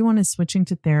why everyone is switching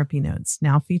to Therapy Notes,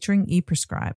 now featuring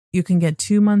ePrescribe. You can get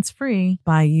 2 months free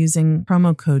by using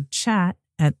promo code CHAT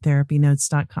at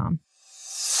therapynotes.com.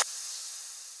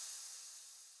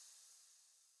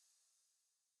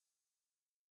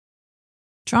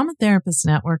 Trauma Therapist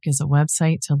Network is a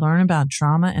website to learn about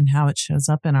trauma and how it shows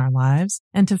up in our lives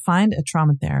and to find a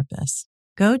trauma therapist.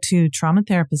 Go to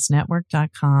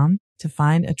traumatherapistnetwork.com to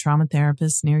find a trauma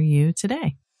therapist near you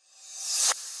today.